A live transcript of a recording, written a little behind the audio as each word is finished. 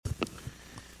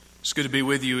It's good to be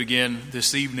with you again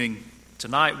this evening.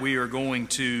 Tonight we are going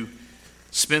to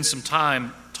spend some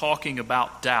time talking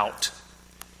about doubt.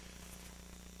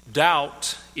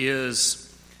 Doubt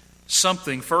is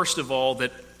something, first of all,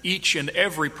 that each and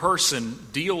every person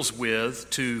deals with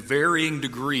to varying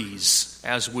degrees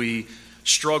as we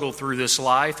struggle through this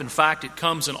life. In fact, it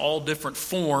comes in all different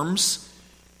forms,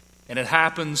 and it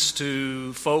happens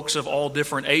to folks of all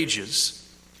different ages.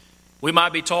 We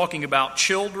might be talking about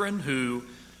children who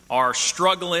are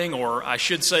struggling, or I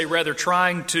should say rather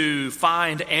trying to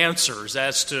find answers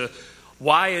as to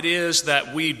why it is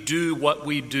that we do what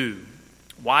we do.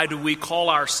 Why do we call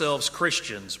ourselves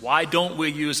Christians? Why don't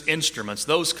we use instruments?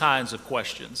 Those kinds of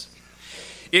questions.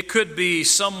 It could be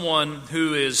someone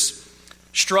who is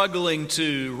struggling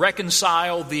to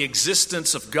reconcile the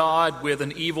existence of God with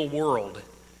an evil world,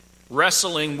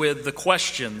 wrestling with the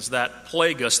questions that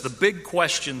plague us, the big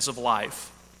questions of life.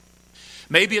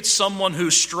 Maybe it's someone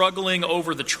who's struggling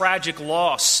over the tragic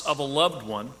loss of a loved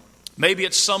one. Maybe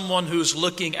it's someone who's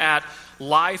looking at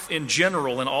life in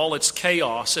general and all its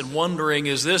chaos and wondering,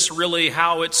 is this really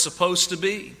how it's supposed to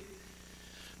be?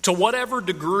 To whatever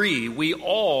degree, we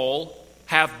all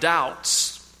have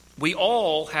doubts. We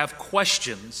all have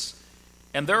questions.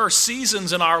 And there are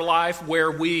seasons in our life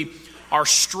where we are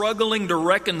struggling to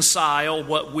reconcile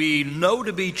what we know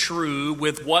to be true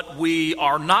with what we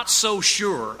are not so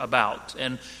sure about,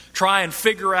 and try and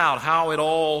figure out how it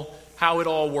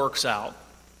all works out.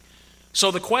 So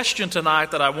the question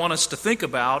tonight that I want us to think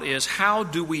about is, how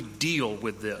do we deal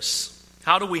with this?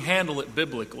 How do we handle it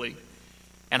biblically?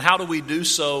 And how do we do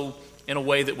so in a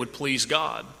way that would please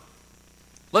God?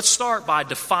 Let's start by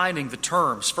defining the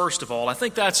terms, first of all. I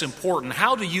think that's important.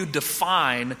 How do you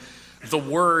define the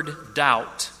word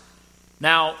doubt?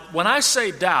 Now, when I say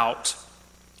doubt,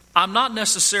 I'm not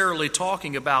necessarily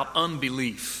talking about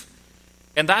unbelief.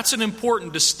 And that's an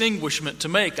important distinguishment to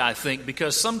make, I think,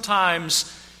 because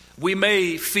sometimes we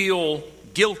may feel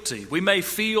guilty. We may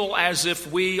feel as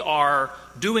if we are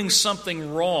doing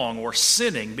something wrong or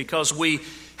sinning because we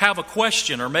have a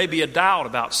question or maybe a doubt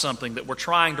about something that we're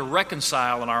trying to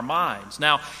reconcile in our minds.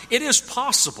 Now, it is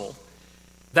possible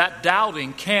that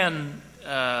doubting can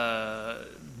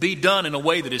be done in a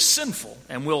way that is sinful,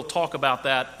 and we'll talk about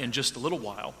that in just a little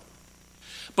while.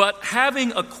 But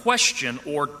having a question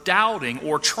or doubting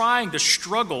or trying to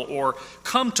struggle or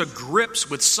come to grips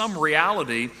with some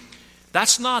reality,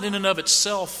 that's not in and of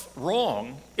itself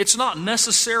wrong. It's not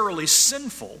necessarily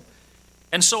sinful.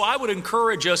 And so I would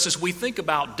encourage us, as we think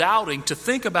about doubting, to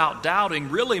think about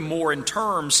doubting really more in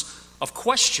terms of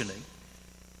questioning,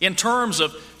 in terms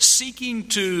of seeking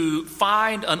to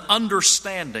find an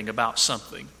understanding about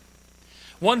something.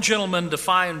 One gentleman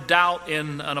defined doubt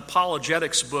in an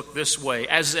apologetics book this way: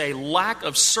 as a lack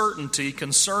of certainty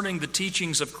concerning the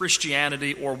teachings of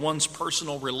Christianity or one's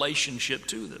personal relationship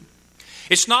to them.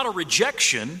 It's not a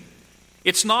rejection.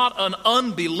 It's not an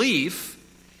unbelief.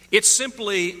 It's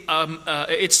simply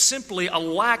a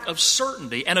lack of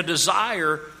certainty and a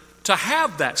desire to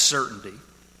have that certainty.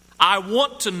 I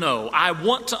want to know. I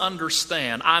want to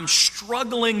understand. I'm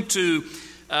struggling to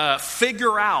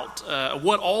figure out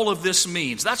what all of this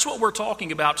means. That's what we're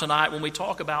talking about tonight when we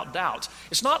talk about doubt.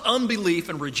 It's not unbelief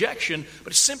and rejection,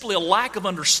 but it's simply a lack of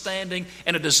understanding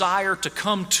and a desire to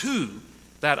come to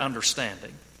that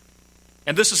understanding.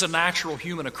 And this is a natural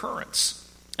human occurrence.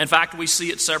 In fact, we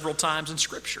see it several times in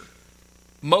Scripture.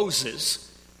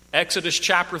 Moses, Exodus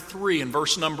chapter 3 and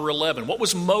verse number 11. What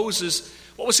was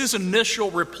his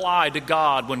initial reply to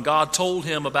God when God told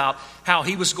him about how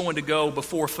he was going to go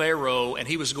before Pharaoh and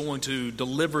he was going to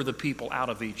deliver the people out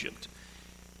of Egypt?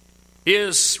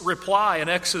 His reply in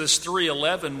Exodus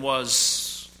 3:11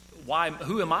 was,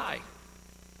 who am I?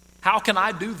 How can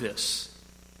I do this?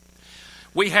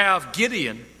 We have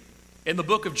Gideon in the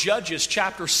book of Judges,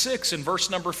 chapter 6 and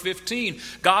verse number 15.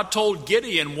 God told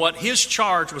Gideon what his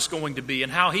charge was going to be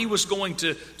and how he was going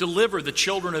to deliver the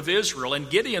children of Israel. And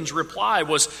Gideon's reply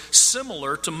was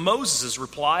similar to Moses'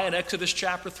 reply in Exodus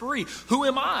chapter 3. Who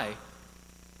am I?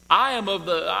 I am of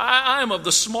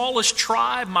the smallest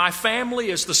tribe. My family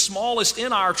is the smallest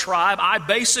in our tribe.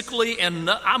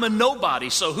 I'm a nobody.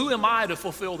 So who am I to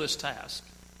fulfill this task?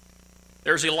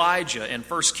 There's Elijah in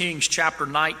 1 Kings chapter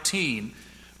 19,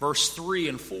 verse 3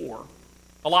 and 4.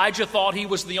 Elijah thought he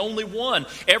was the only one.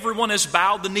 Everyone has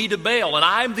bowed the knee to Baal, and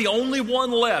I'm the only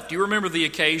one left. You remember the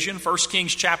occasion, 1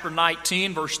 Kings chapter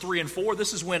 19, verse 3 and 4.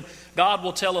 This is when God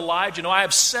will tell Elijah, I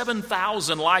have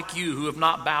 7,000 like you who have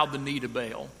not bowed the knee to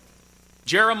Baal.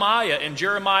 Jeremiah, in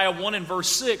Jeremiah 1 and verse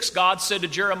 6, God said to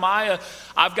Jeremiah,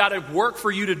 I've got a work for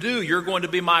you to do. You're going to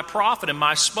be my prophet and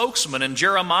my spokesman. And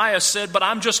Jeremiah said, but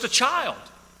I'm just a child.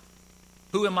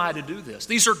 Who am I to do this?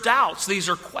 These are doubts. These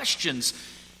are questions.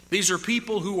 These are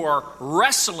people who are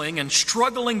wrestling and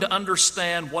struggling to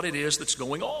understand what it is that's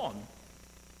going on.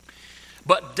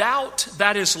 But doubt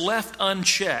that is left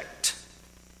unchecked,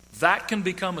 that can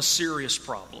become a serious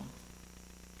problem.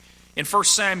 In 1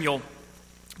 Samuel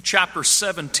chapter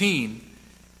 17,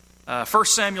 1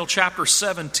 Samuel chapter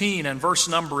 17 and verse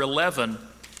number 11,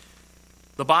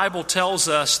 the Bible tells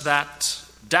us that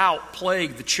doubt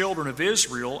plagued the children of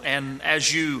Israel, and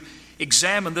as you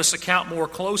examine this account more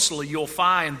closely, you'll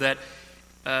find that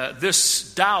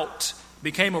this doubt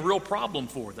became a real problem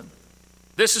for them.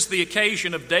 This is the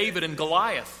occasion of David and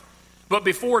Goliath. But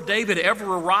before David ever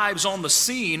arrives on the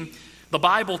scene, the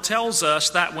Bible tells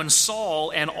us that when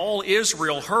Saul and all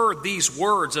Israel heard these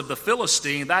words of the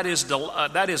Philistine, that is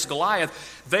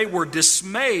Goliath, they were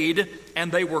dismayed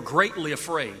and they were greatly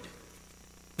afraid.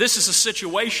 This is a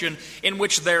situation in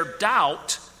which their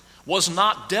doubt was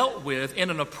not dealt with in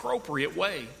an appropriate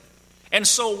way. And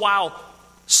so while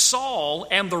Saul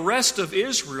and the rest of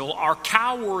Israel are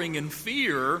cowering in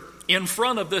fear in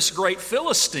front of this great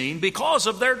Philistine because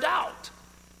of their doubt,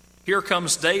 here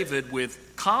comes David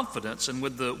with confidence and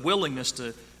with the willingness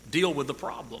to deal with the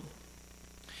problem.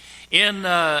 In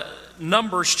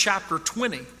Numbers chapter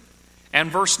 20 and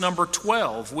verse number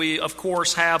 12, we of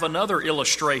course have another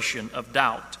illustration of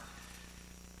doubt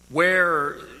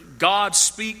where God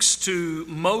speaks to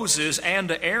Moses and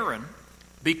to Aaron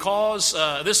because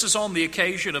this is on the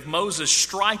occasion of Moses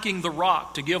striking the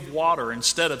rock to give water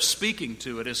instead of speaking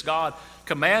to it as God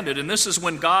commanded. And this is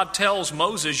when God tells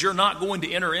Moses, you're not going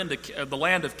to enter into the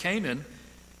land of Canaan.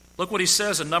 Look what he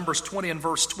says in Numbers 20 and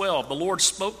verse 12. The Lord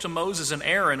spoke to Moses and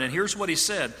Aaron, and here's what he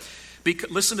said.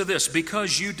 Listen to this.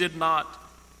 Because you did not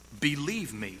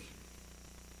believe me.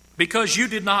 Because you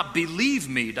did not believe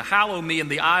me to hallow me in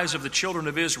the eyes of the children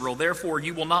of Israel, therefore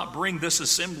you will not bring this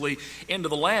assembly into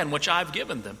the land which I've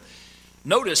given them.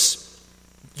 Notice,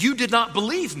 you did not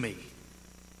believe me.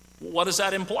 What does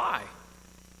that imply?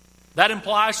 That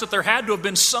implies that there had to have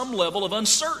been some level of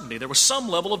uncertainty. There was some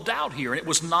level of doubt here, and it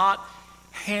was not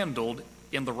handled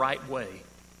in the right way.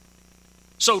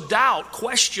 So doubt,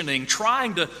 questioning,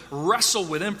 trying to wrestle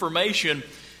with information,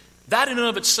 that in and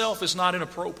of itself is not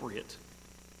inappropriate.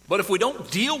 But if we don't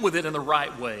deal with it in the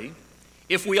right way,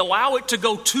 if we allow it to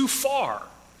go too far,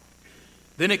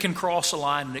 then it can cross a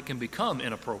line and it can become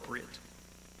inappropriate.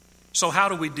 So how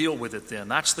do we deal with it then?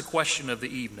 That's the question of the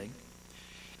evening.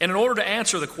 And in order to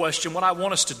answer the question, what I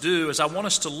want us to do is I want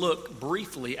us to look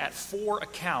briefly at 4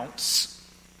 accounts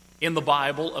in the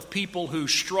Bible of people who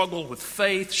struggled with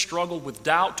faith, struggled with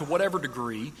doubt to whatever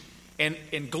degree, and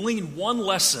glean one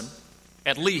lesson,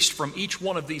 at least, from each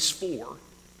one of these 4.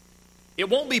 It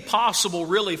won't be possible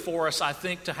really for us, I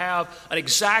think, to have an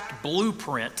exact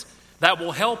blueprint that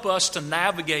will help us to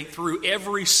navigate through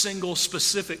every single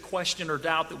specific question or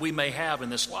doubt that we may have in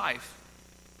this life.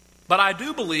 But I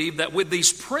do believe that with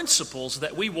these principles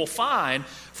that we will find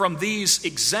from these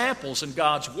examples in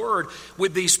God's Word,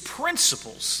 with these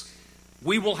principles,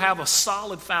 we will have a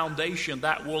solid foundation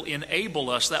that will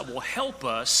enable us, that will help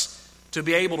us to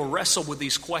be able to wrestle with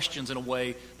these questions in a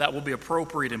way that will be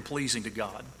appropriate and pleasing to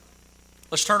God.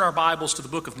 Let's turn our Bibles to the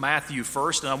book of Matthew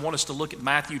first, and I want us to look at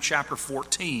Matthew chapter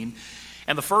 14.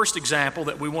 And the first example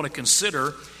that we want to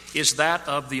consider is that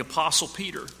of the Apostle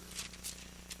Peter.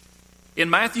 In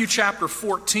Matthew chapter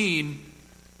 14,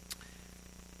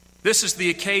 this is the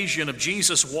occasion of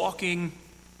Jesus walking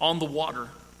on the water.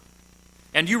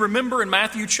 And you remember in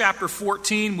Matthew chapter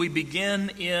 14, we begin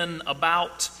in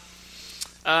about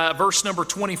verse number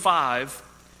 25,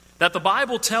 that the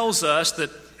Bible tells us that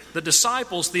the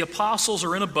disciples, the apostles,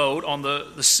 are in a boat on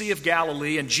the Sea of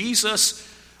Galilee, and Jesus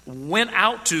went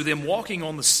out to them walking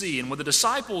on the sea. And when the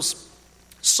disciples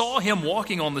saw him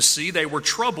walking on the sea, they were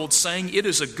troubled, saying, "It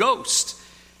is a ghost,"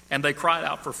 and they cried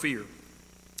out for fear.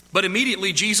 But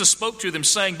immediately Jesus spoke to them,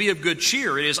 saying, "Be of good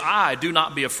cheer, it is I, do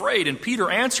not be afraid." And Peter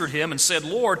answered him and said,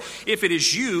 "Lord, if it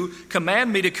is you,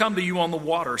 command me to come to you on the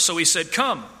water." So he said,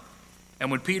 "Come."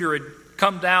 And when Peter had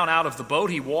come down out of the boat,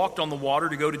 he walked on the water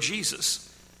to go to Jesus.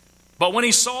 But when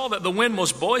he saw that the wind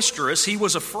was boisterous, he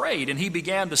was afraid, and he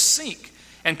began to sink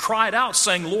and cried out,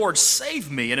 saying, "Lord,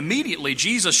 save me." And immediately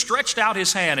Jesus stretched out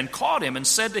his hand and caught him and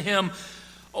said to him,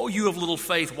 "O you of little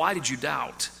faith, why did you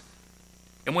doubt?"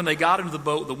 And when they got into the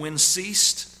boat, the wind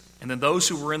ceased, and then those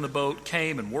who were in the boat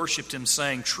came and worshipped him,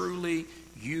 saying, "Truly,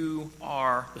 you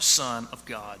are the Son of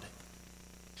God."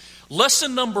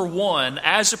 Lesson number 1,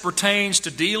 as it pertains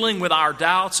to dealing with our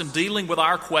doubts and dealing with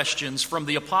our questions from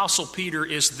the Apostle Peter,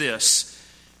 is this: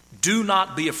 do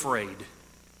not be afraid.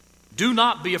 Do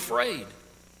not be afraid.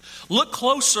 Look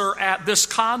closer at this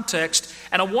context,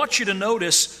 and I want you to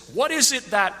notice, what is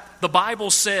it that the Bible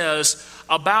says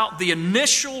about the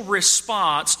initial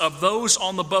response of those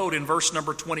on the boat in verse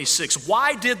number 26.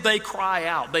 Why did they cry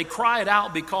out? They cried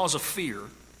out because of fear.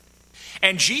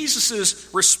 And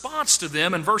Jesus' response to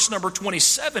them in verse number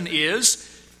 27 is,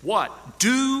 what?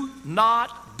 Do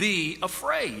not be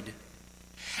afraid.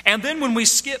 And then when we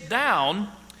skip down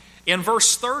in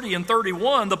verse 30 and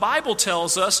 31, the Bible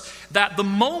tells us that the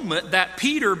moment that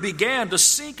Peter began to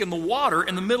sink in the water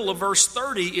in the middle of verse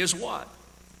 30 is what?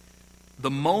 The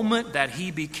moment that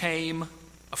he became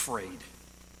afraid.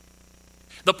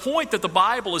 The point that the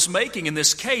Bible is making in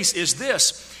this case is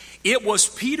this: it was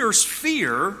Peter's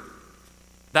fear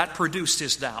that produced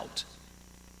his doubt.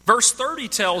 Verse 30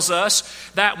 tells us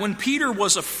that when Peter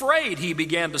was afraid, he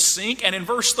began to sink. And in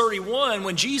verse 31,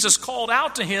 when Jesus called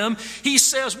out to him, he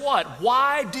says what?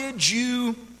 Why did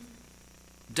you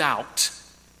doubt?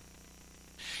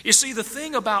 You see, the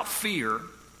thing about fear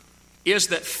is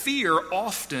that fear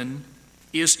often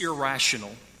is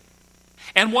irrational.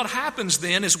 And what happens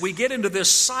then is we get into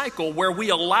this cycle where we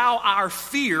allow our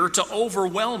fear to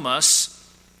overwhelm us,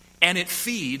 and it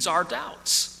feeds our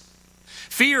doubts.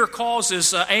 Fear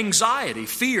causes anxiety.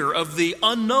 Fear of the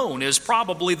unknown is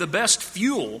probably the best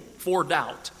fuel for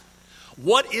doubt.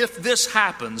 What if this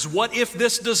happens? What if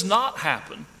this does not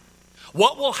happen?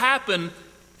 What will happen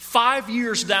 5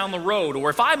 years down the road? Or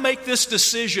if I make this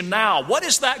decision now, what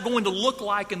is that going to look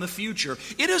like in the future?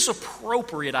 It is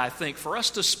appropriate, I think, for us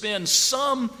to spend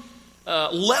some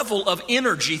level of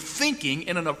energy thinking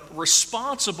in a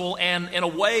responsible and in a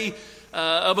way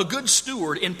of a good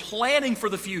steward in planning for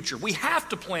the future. We have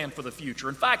to plan for the future.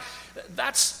 In fact,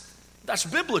 that's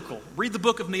biblical. Read the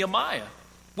book of Nehemiah.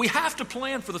 We have to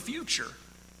plan for the future.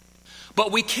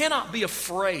 But we cannot be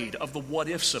afraid of the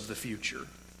what-ifs of the future.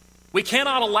 We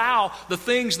cannot allow the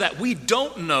things that we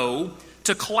don't know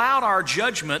to cloud our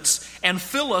judgments and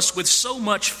fill us with so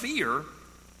much fear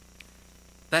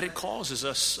that it causes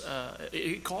us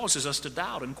to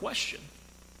doubt and question.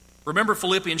 Remember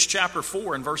Philippians chapter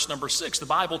 4 and verse number 6. The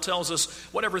Bible tells us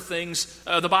in Philippians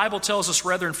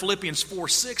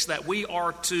 4:6 that we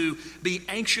are to be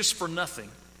anxious for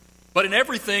nothing, but in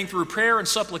everything through prayer and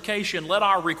supplication let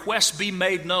our requests be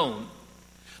made known.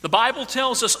 The Bible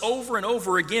tells us over and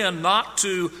over again not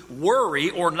to worry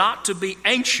or not to be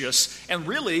anxious, and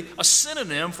really a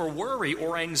synonym for worry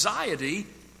or anxiety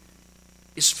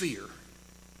is fear.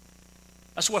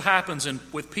 That's what happens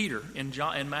with Peter in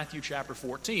Matthew chapter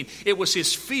 14. It was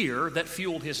his fear that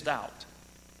fueled his doubt.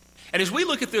 And as we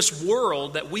look at this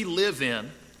world that we live in,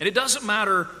 and it doesn't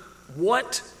matter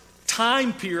what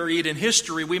time period in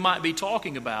history we might be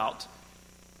talking about,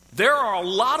 there are a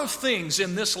lot of things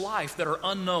in this life that are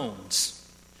unknowns.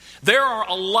 There are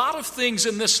a lot of things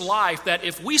in this life that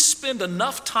if we spend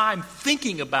enough time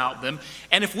thinking about them,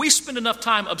 and if we spend enough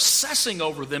time obsessing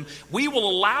over them, we will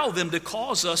allow them to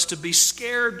cause us to be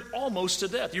scared almost to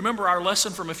death. You remember our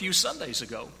lesson from a few Sundays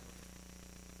ago.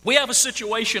 We have a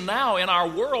situation now in our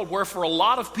world where for a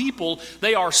lot of people,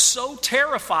 they are so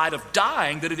terrified of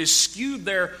dying that it has skewed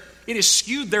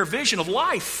their vision of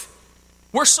life.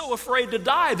 We're so afraid to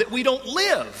die that we don't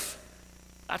live.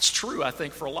 That's true, I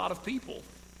think, for a lot of people.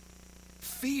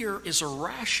 Fear is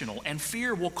irrational, and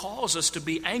fear will cause us to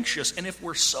be anxious. And if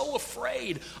we're so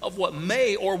afraid of what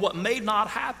may or what may not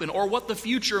happen, or what the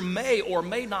future may or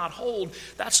may not hold,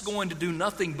 that's going to do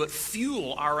nothing but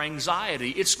fuel our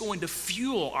anxiety. It's going to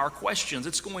fuel our questions.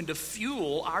 It's going to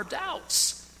fuel our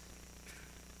doubts.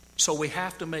 So we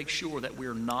have to make sure that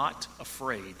we're not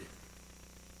afraid.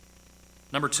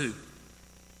 Number 2.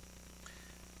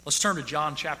 Let's turn to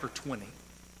John chapter 20.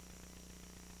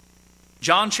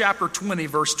 John chapter 20,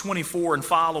 verse 24 and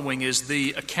following is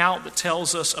the account that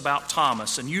tells us about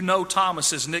Thomas. And you know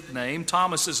Thomas's nickname.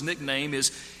 Thomas's nickname is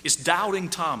Doubting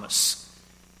Thomas.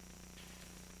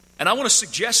 And I want to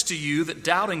suggest to you that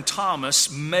Doubting Thomas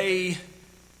may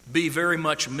be very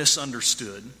much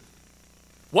misunderstood.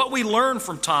 What we learn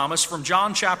from Thomas from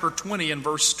John chapter 20 and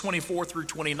verse 24 through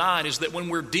 29 is that when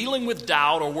we're dealing with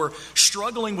doubt or we're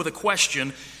struggling with a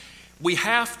question, we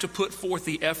have to put forth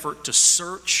the effort to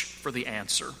search for the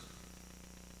answer.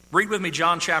 Read with me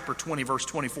John chapter 20, verse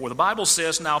 24. The Bible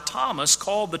says, "Now Thomas,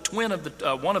 called the twin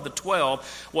of one of the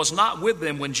 12, was not with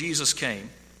them when Jesus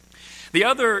came. The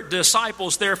other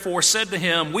disciples therefore said to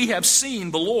him, 'We have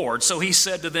seen the Lord.' So he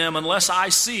said to them, 'Unless I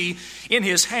see in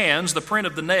his hands the print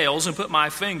of the nails, and put my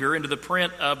finger into the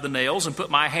print of the nails, and put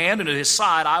my hand into his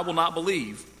side, I will not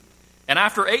believe.' And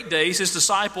after 8 days, his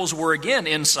disciples were again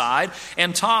inside,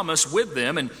 and Thomas with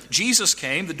them. And Jesus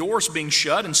came, the doors being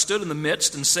shut, and stood in the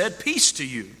midst, and said, 'Peace to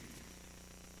you.'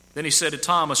 Then he said to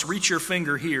Thomas, reach your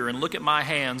finger here and look at my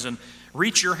hands, and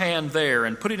reach your hand there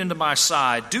and put it into my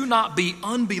side. Do not be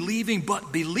unbelieving,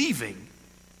 but believing.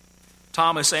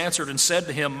 Thomas answered and said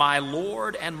to him, my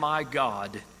Lord and my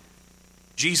God.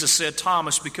 Jesus said,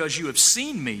 Thomas, because you have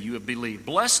seen me, you have believed.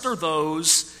 Blessed are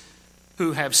those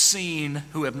who have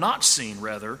not seen,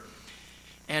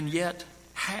 and yet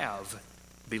have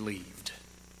believed.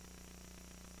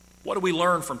 What do we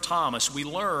learn from Thomas? We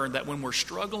learn that when we're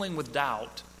struggling with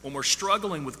doubt, when we're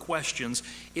struggling with questions,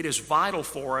 it is vital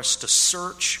for us to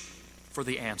search for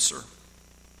the answer.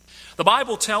 The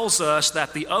Bible tells us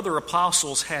that the other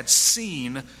apostles had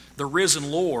seen the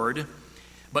risen Lord,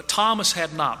 but Thomas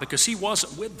had not, because he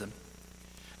wasn't with them.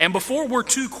 And before we're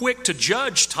too quick to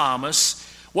judge Thomas,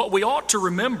 what we ought to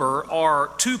remember are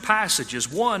two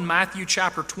passages. One, Matthew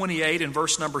chapter 28 and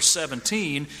verse number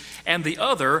 17, and the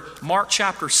other, Mark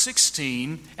chapter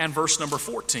 16 and verse number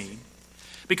 14.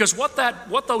 Because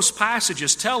what those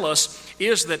passages tell us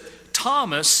is that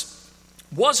Thomas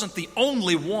wasn't the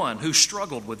only one who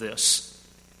struggled with this.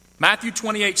 Matthew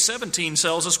 28:17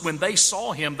 tells us when they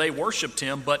saw him, they worshiped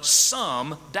him, but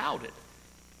some doubted.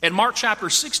 And Mark chapter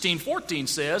 16:14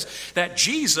 says that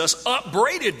Jesus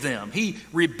upbraided them. He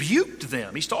rebuked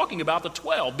them. He's talking about the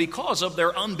 12 because of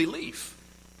their unbelief.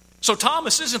 So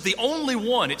Thomas isn't the only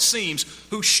one, it seems,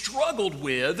 who struggled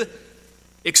with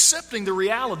accepting the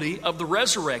reality of the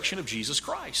resurrection of Jesus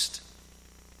Christ.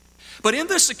 But in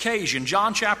this occasion,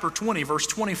 John chapter 20, verse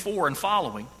 24 and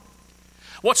following,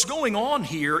 what's going on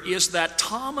here is that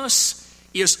Thomas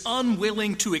is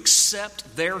unwilling to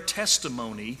accept their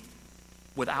testimony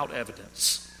without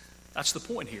evidence. That's the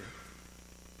point here.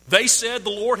 They said the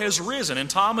Lord has risen, and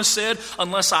Thomas said,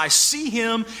 unless I see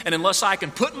him and unless I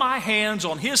can put my hands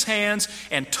on his hands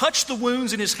and touch the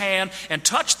wounds in his hand and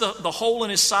touch the hole in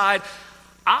his side,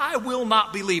 I will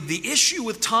not believe. The issue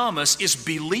with Thomas is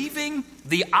believing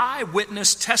the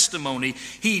eyewitness testimony.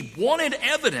 He wanted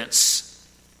evidence,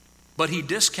 but he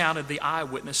discounted the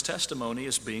eyewitness testimony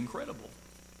as being credible.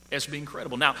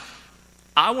 Now,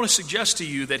 I want to suggest to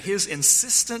you that his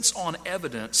insistence on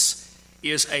evidence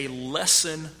is a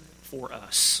lesson for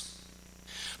us.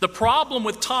 The problem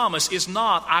with Thomas is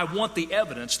not, I want the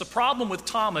evidence. The problem with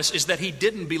Thomas is that he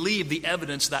didn't believe the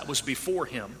evidence that was before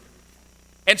him.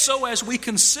 And so as we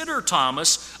consider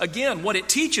Thomas, again, what it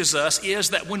teaches us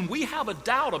is that when we have a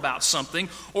doubt about something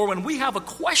or when we have a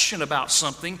question about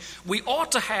something, we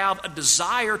ought to have a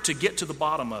desire to get to the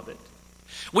bottom of it.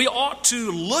 We ought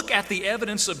to look at the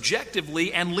evidence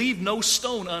objectively and leave no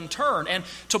stone unturned. And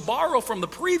to borrow from the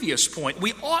previous point,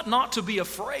 we ought not to be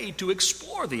afraid to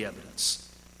explore the evidence.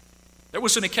 There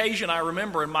was an occasion I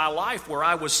remember in my life where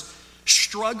I was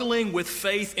struggling with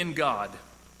faith in God.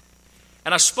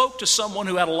 And I spoke to someone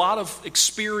who had a lot of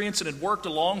experience and had worked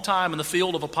a long time in the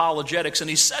field of apologetics, and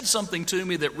he said something to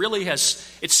me that really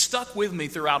it's stuck with me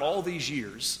throughout all these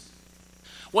years.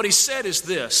 What he said is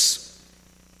this: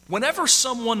 whenever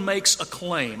someone makes a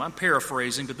claim, I'm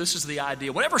paraphrasing, but this is the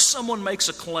idea. Whenever someone makes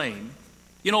a claim,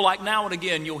 like now and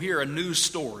again you'll hear a news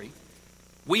story.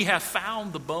 We have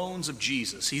found the bones of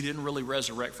Jesus. He didn't really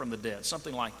resurrect from the dead,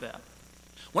 something like that.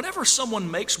 Whenever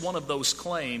someone makes one of those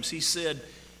claims, he said,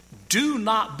 do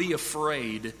not be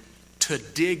afraid to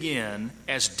dig in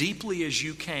as deeply as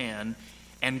you can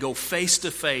and go face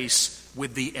to face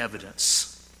with the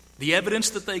evidence. The evidence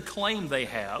that they claim they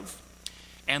have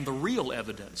and the real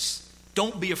evidence.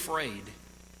 Don't be afraid.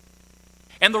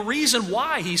 And the reason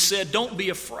why he said don't be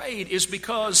afraid is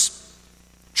because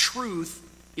truth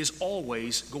is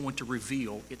always going to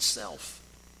reveal itself.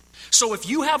 So if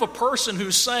you have a person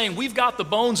who's saying, we've got the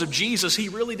bones of Jesus, he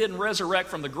really didn't resurrect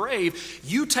from the grave,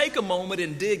 you take a moment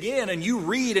and dig in and you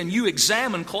read and you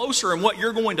examine closer, and what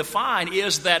you're going to find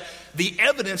is that the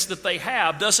evidence that they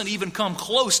have doesn't even come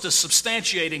close to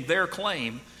substantiating their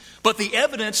claim. But the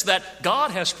evidence that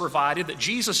God has provided, that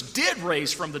Jesus did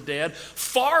raise from the dead,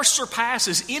 far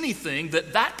surpasses anything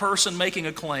that that person making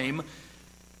a claim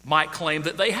might claim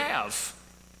that they have.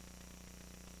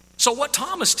 So what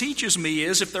Thomas teaches me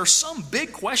is if there's some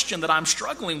big question that I'm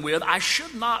struggling with, I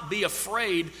should not be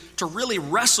afraid to really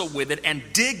wrestle with it and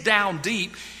dig down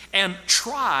deep and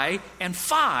try and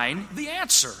find the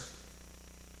answer.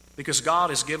 Because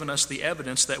God has given us the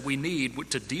evidence that we need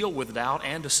to deal with doubt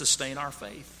and to sustain our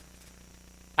faith.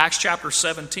 Acts chapter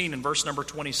 17 and verse number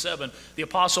 27, the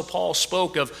Apostle Paul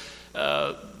spoke of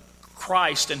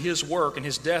Christ and his work and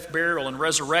his death, burial, and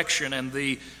resurrection and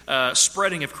the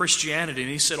spreading of Christianity.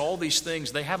 And he said all these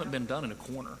things, they haven't been done in a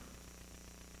corner.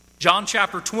 John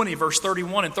chapter 20, verse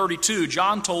 31 and 32,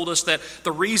 John told us that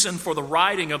the reason for the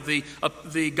writing of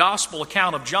the gospel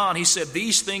account of John, he said,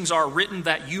 these things are written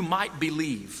that you might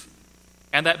believe.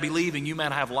 and that believing you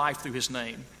might have life through his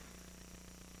name.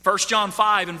 1 John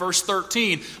 5 and verse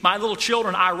 13, my little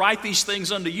children, I write these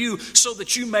things unto you so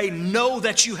that you may know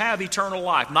that you have eternal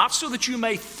life. Not so that you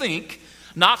may think,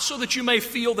 not so that you may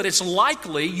feel that it's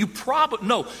likely,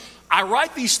 no. I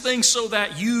write these things so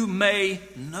that you may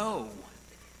know.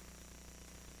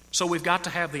 So we've got to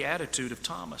have the attitude of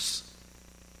Thomas.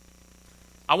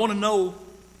 I want to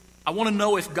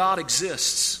know if God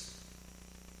exists.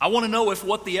 I want to know if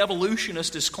what the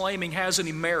evolutionist is claiming has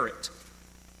any merit.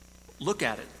 Look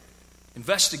at it.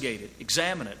 Investigate it.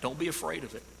 Examine it. Don't be afraid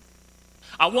of it.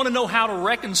 I want to know how to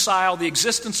reconcile the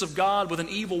existence of God with an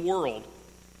evil world.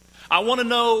 I want to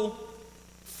know,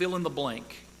 fill in the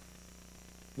blank.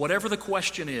 Whatever the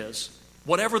question is,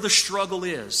 whatever the struggle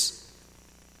is,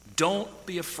 don't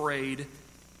be afraid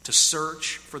to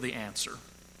search for the answer.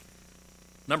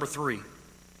 Number 3.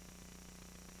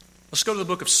 Let's go to the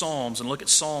book of Psalms and look at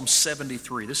Psalm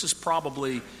 73. This is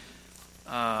probably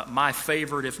my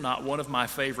favorite, if not one of my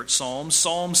favorite psalms.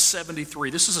 Psalm 73.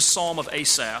 This is a psalm of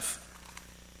Asaph.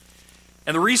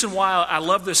 And the reason why I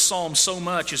love this psalm so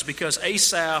much is because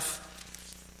Asaph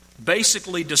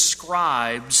basically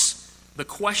describes the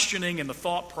questioning and the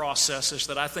thought processes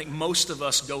that I think most of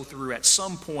us go through at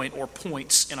some point or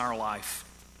points in our life.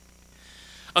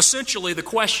 Essentially, the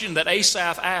question that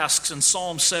Asaph asks in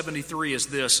Psalm 73 is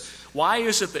this: why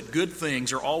is it that good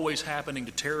things are always happening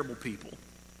to terrible people,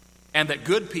 and that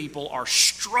good people are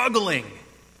struggling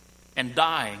and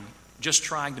dying just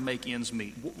trying to make ends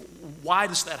meet? Why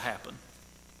does that happen?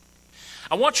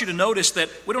 I want you to notice that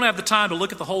we don't have the time to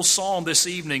look at the whole psalm this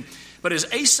evening, but as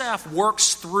Asaph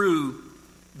works through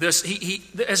this,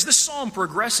 as this psalm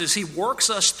progresses, he works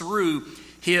us through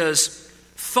his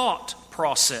thought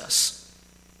process.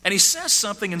 And he says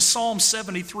something in Psalm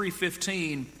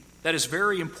 73:15 that is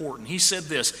very important. He said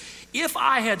this: if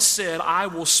I had said, I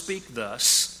will speak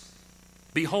thus,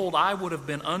 behold, I would have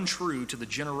been untrue to the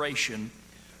generation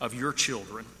of your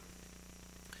children.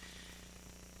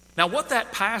 Now, what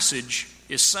that passage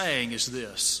is saying is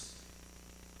this: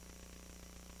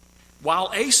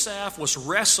 while Asaph was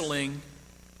wrestling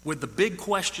with the big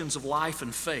questions of life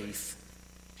and faith,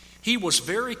 he was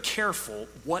very careful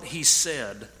what he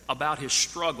said about his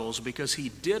struggles, because he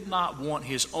did not want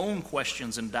his own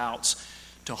questions and doubts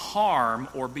to harm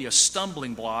or be a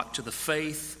stumbling block to the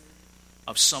faith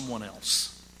of someone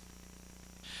else.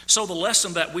 So the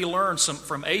lesson that we learn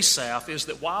from Asaph is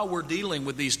that while we're dealing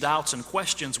with these doubts and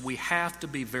questions, we have to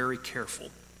be very careful,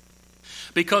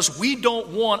 because we don't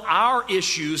want our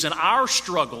issues and our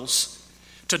struggles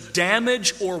to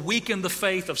damage or weaken the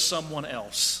faith of someone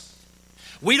else.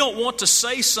 We don't want to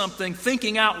say something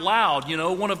thinking out loud,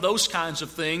 one of those kinds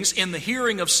of things, in the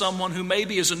hearing of someone who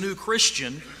maybe is a new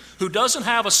Christian, who doesn't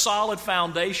have a solid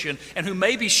foundation, and who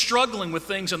may be struggling with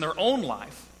things in their own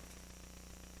life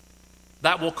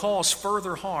that will cause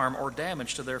further harm or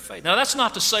damage to their faith. Now, that's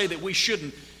not to say that we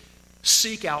shouldn't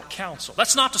seek out counsel.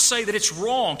 That's not to say that it's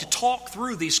wrong to talk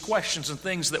through these questions and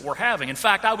things that we're having. In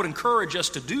fact, I would encourage us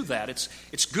to do that.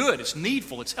 It's good, it's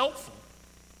needful, it's helpful.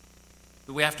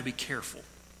 But we have to be careful.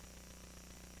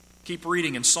 Keep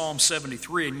reading in Psalm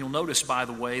 73, and you'll notice, by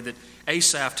the way, that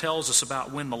Asaph tells us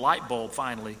about when the light bulb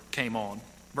finally came on.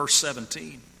 Verse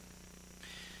 17.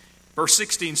 Verse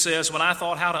 16 says, when I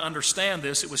thought how to understand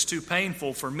this, it was too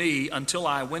painful for me until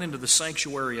I went into the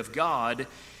sanctuary of God.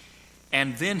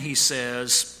 And then he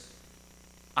says,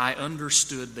 I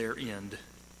understood their end.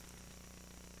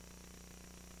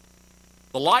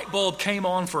 The light bulb came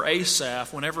on for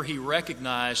Asaph whenever he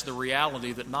recognized the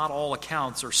reality that not all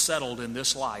accounts are settled in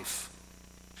this life.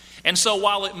 And so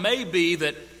while it may be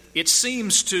that it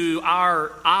seems to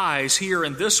our eyes here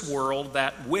in this world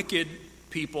that wicked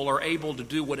people are able to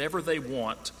do whatever they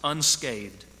want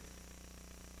unscathed,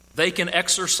 they can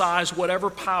exercise whatever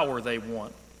power they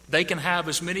want, they can have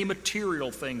as many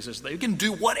material things as they can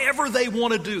do whatever they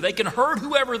want to do. They can hurt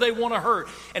whoever they want to hurt.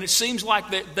 And it seems like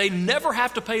they never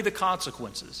have to pay the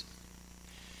consequences.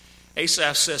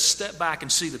 Asaph says, step back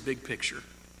and see the big picture.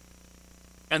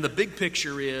 And the big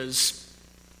picture is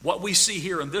what we see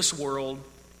here in this world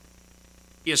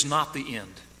is not the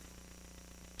end.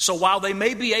 So while they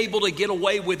may be able to get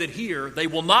away with it here, they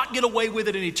will not get away with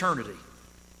it in eternity,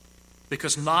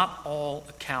 because not all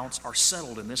accounts are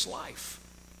settled in this life.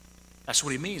 That's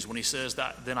what he means when he says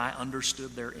that, then I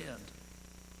understood their end.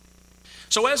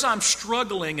 So as I'm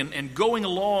struggling and going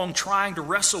along trying to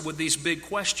wrestle with these big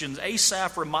questions,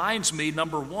 Asaph reminds me,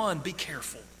 number one, be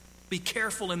careful. Be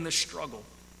careful in this struggle.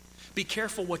 Be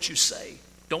careful what you say.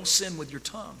 Don't sin with your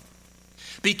tongue.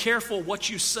 Be careful what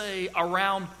you say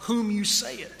around whom you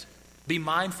say it. Be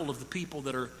mindful of the people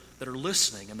that are that are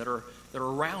listening and that are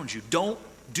around you. Don't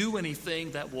do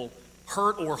anything that will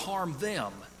hurt or harm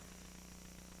them.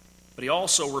 But he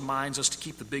also reminds us to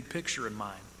keep the big picture in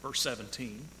mind, verse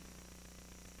 17.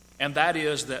 And that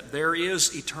is that there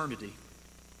is eternity.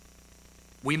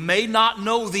 We may not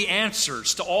know the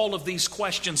answers to all of these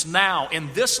questions now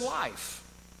in this life,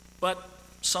 but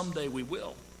someday we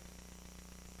will.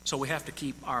 So we have to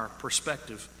keep our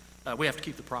perspective. We have to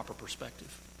keep the proper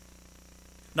perspective.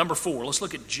 Number 4, let's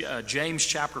look at James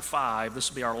chapter 5. This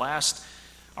will be our last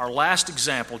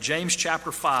example. James chapter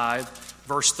 5,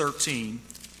 verse 13.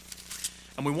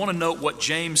 And we want to note what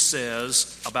James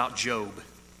says about Job.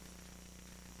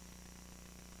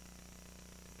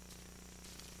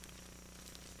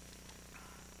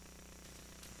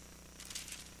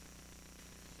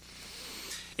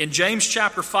 In James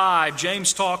chapter 5,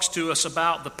 James talks to us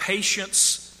about the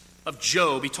patience of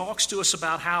Job. He talks to us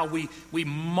about how we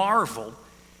marvel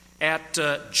at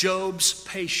Job's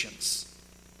patience.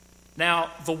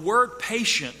 Now, the word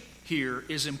patient here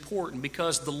is important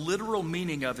because the literal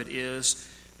meaning of it is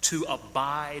to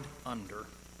abide under.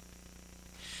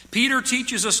 Peter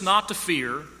teaches us not to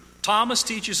fear. Thomas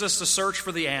teaches us to search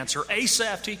for the answer.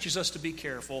 Asaph teaches us to be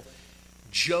careful.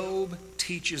 Job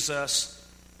teaches us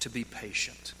to be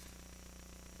patient.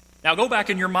 Now go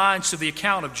back in your minds to the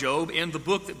account of Job in the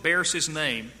book that bears his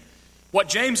name. What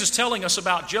James is telling us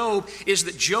about Job is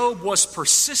that Job was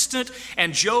persistent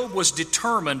and Job was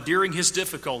determined during his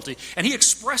difficulty. And he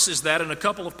expresses that in a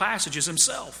couple of passages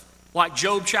himself. Like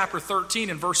Job chapter 13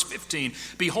 and verse 15.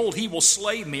 Behold, he will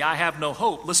slay me, I have no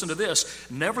hope. Listen to this.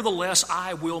 Nevertheless,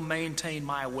 I will maintain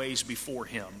my ways before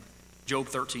him. Job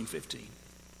 13:15.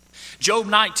 Job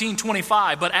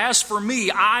 19:25, but as for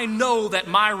me, I know that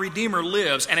my Redeemer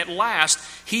lives, and at last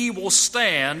he will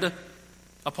stand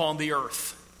upon the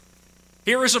earth.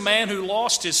 Here is a man who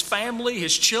lost his family,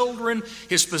 his children,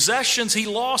 his possessions. He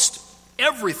lost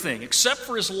everything except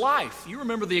for his life. You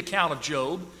remember the account of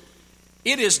Job.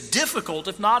 It is difficult,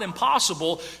 if not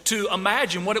impossible, to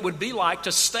imagine what it would be like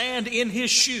to stand in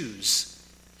his shoes.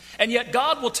 And yet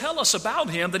God will tell us about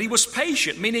him that he was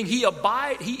patient, meaning he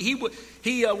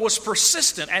was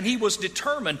persistent and he was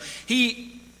determined.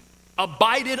 He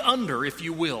abided under, if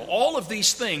you will, all of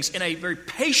these things in a very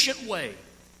patient way.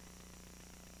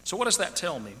 So what does that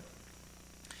tell me?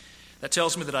 That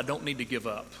tells me that I don't need to give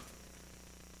up.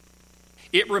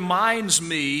 It reminds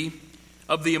me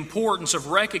of the importance of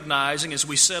recognizing, as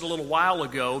we said a little while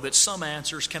ago, that some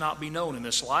answers cannot be known in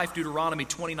this life. Deuteronomy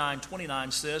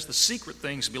 29:29 says, the secret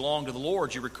things belong to the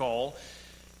Lord, you recall.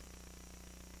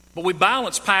 But we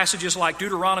balance passages like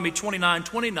Deuteronomy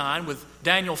 29:29 with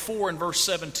Daniel 4 and verse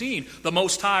 17. The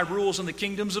Most High rules in the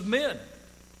kingdoms of men.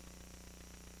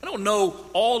 I don't know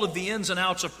all of the ins and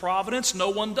outs of providence.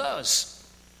 No one does.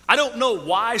 I don't know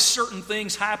why certain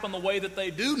things happen the way that they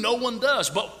do. No one does.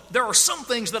 But there are some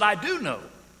things that I do know.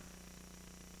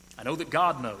 I know that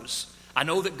God knows. I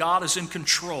know that God is in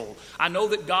control. I know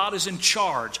that God is in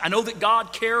charge. I know that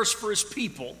God cares for his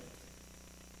people.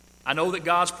 I know that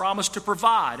God's promised to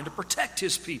provide and to protect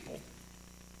his people.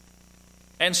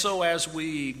 And so as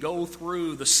we go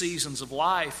through the seasons of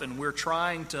life and we're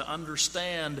trying to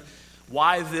understand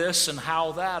why this and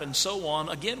how that and so on,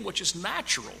 again, which is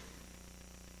natural,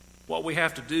 what we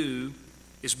have to do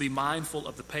is be mindful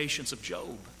of the patience of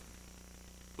Job.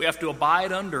 We have to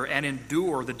abide under and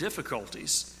endure the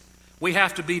difficulties. We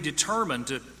have to be determined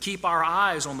to keep our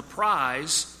eyes on the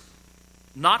prize,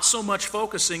 not so much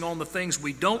focusing on the things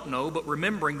we don't know, but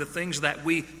remembering the things that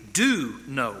we do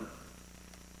know,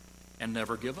 and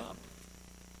never give up.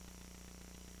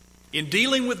 In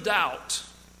dealing with doubt,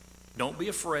 don't be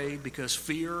afraid, because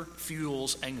fear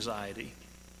fuels anxiety.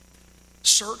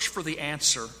 Search for the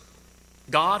answer.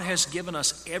 God has given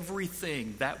us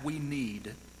everything that we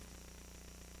need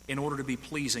in order to be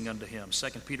pleasing unto him. 2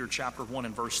 Peter chapter 1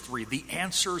 and verse 3. The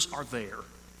answers are there.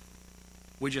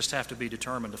 We just have to be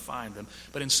determined to find them.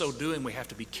 But in so doing, we have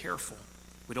to be careful.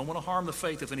 We don't want to harm the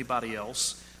faith of anybody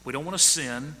else. We don't want to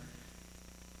sin.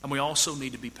 And we also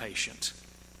need to be patient,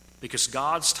 because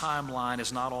God's timeline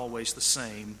is not always the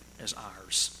same as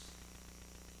ours.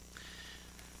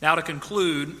 Now, to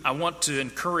conclude, I want to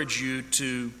encourage you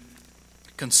to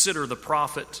consider the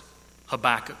prophet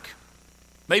Habakkuk.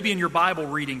 Maybe in your Bible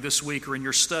reading this week or in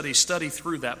your study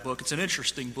through that book. It's an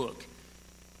interesting book.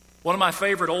 One of my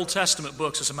favorite Old Testament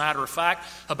books, as a matter of fact.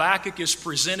 Habakkuk is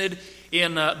presented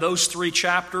in those 3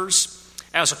 chapters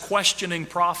as a questioning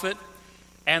prophet,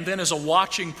 and then as a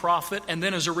watching prophet, and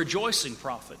then as a rejoicing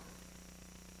prophet.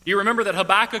 You remember that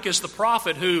Habakkuk is the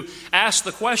prophet who asked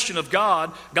the question of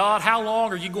God, God, how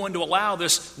long are you going to allow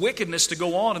this wickedness to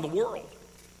go on in the world?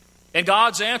 And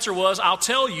God's answer was, I'll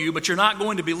tell you, but you're not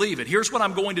going to believe it. Here's what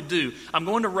I'm going to do. I'm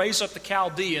going to raise up the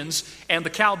Chaldeans, and the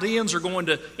Chaldeans are going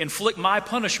to inflict my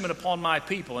punishment upon my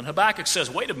people. And Habakkuk says,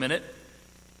 wait a minute.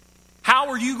 How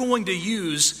are you going to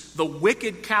use the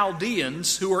wicked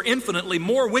Chaldeans, who are infinitely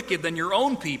more wicked than your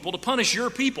own people, to punish your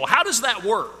people? How does that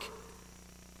work?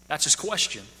 That's his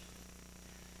question.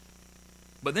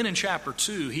 But then in chapter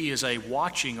 2, he is a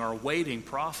watching or waiting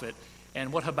prophet.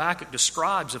 And what Habakkuk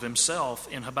describes of himself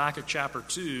in Habakkuk chapter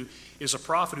 2 is a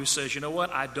prophet who says, you know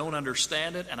what, I don't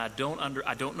understand it, and I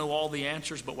don't know all the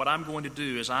answers, but what I'm going to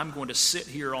do is I'm going to sit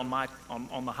here on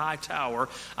the high tower.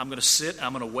 I'm going to sit, and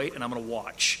I'm going to wait, and I'm going to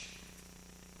watch.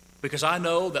 Because I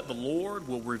know that the Lord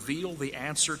will reveal the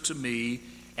answer to me,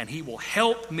 and he will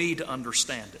help me to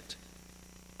understand it.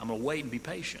 I'm going to wait and be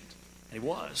patient. And he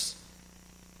was.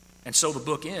 And so the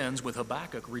book ends with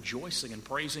Habakkuk rejoicing and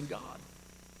praising God.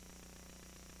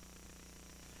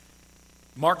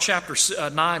 Mark chapter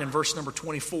 9 and verse number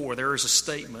 24, there is a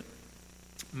statement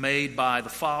made by the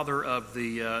father of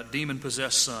the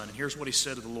demon-possessed son. And here's what he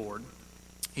said to the Lord.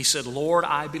 He said, Lord,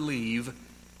 I believe,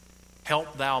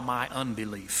 help thou my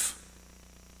unbelief.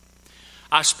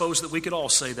 I suppose that we could all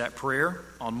say that prayer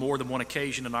on more than one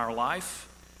occasion in our life,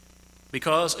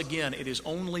 because, again, it is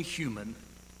only human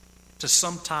to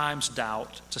sometimes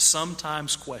doubt, to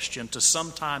sometimes question, to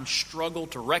sometimes struggle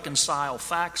to reconcile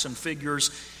facts and figures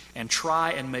and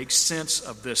try and make sense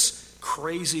of this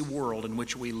crazy world in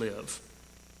which we live.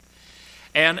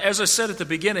 And as I said at the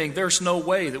beginning, there's no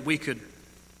way that we could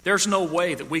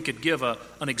give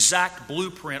an exact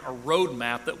blueprint or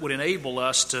roadmap that would enable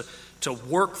us to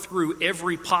work through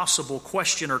every possible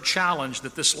question or challenge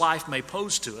that this life may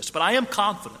pose to us. But I am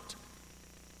confident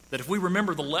that if we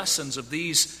remember the lessons of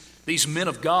these men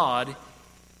of God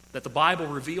that the Bible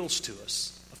reveals to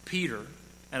us, of Peter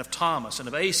and of Thomas and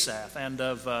of Asaph and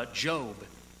of Job,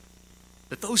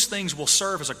 that those things will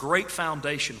serve as a great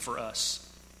foundation for us.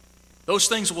 Those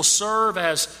things will serve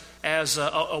as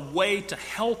a way to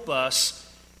help us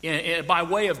by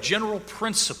way of general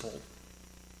principle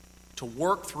to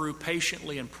work through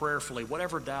patiently and prayerfully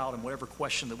whatever doubt and whatever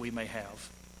question that we may have,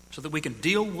 so that we can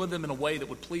deal with them in a way that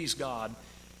would please God,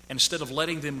 and instead of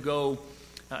letting them go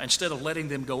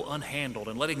unhandled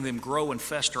and letting them grow and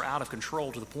fester out of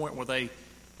control to the point where they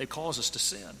cause us to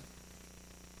sin.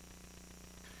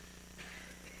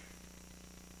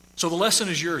 So the lesson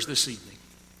is yours this evening,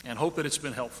 and hope that it's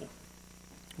been helpful.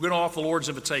 We're going to offer the Lord's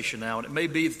invitation now, and it may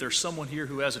be that there's someone here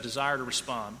who has a desire to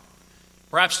respond,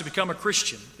 perhaps to become a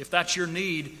Christian. If that's your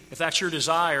need, if that's your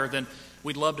desire, then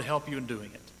we'd love to help you in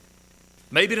doing it.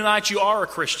 Maybe tonight you are a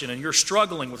Christian and you're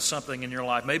struggling with something in your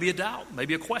life, maybe a doubt,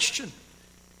 maybe a question.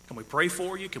 Can we pray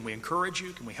for you? Can we encourage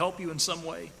you? Can we help you in some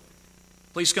way?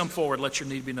 Please come forward. Let your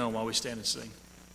need be known while we stand and sing.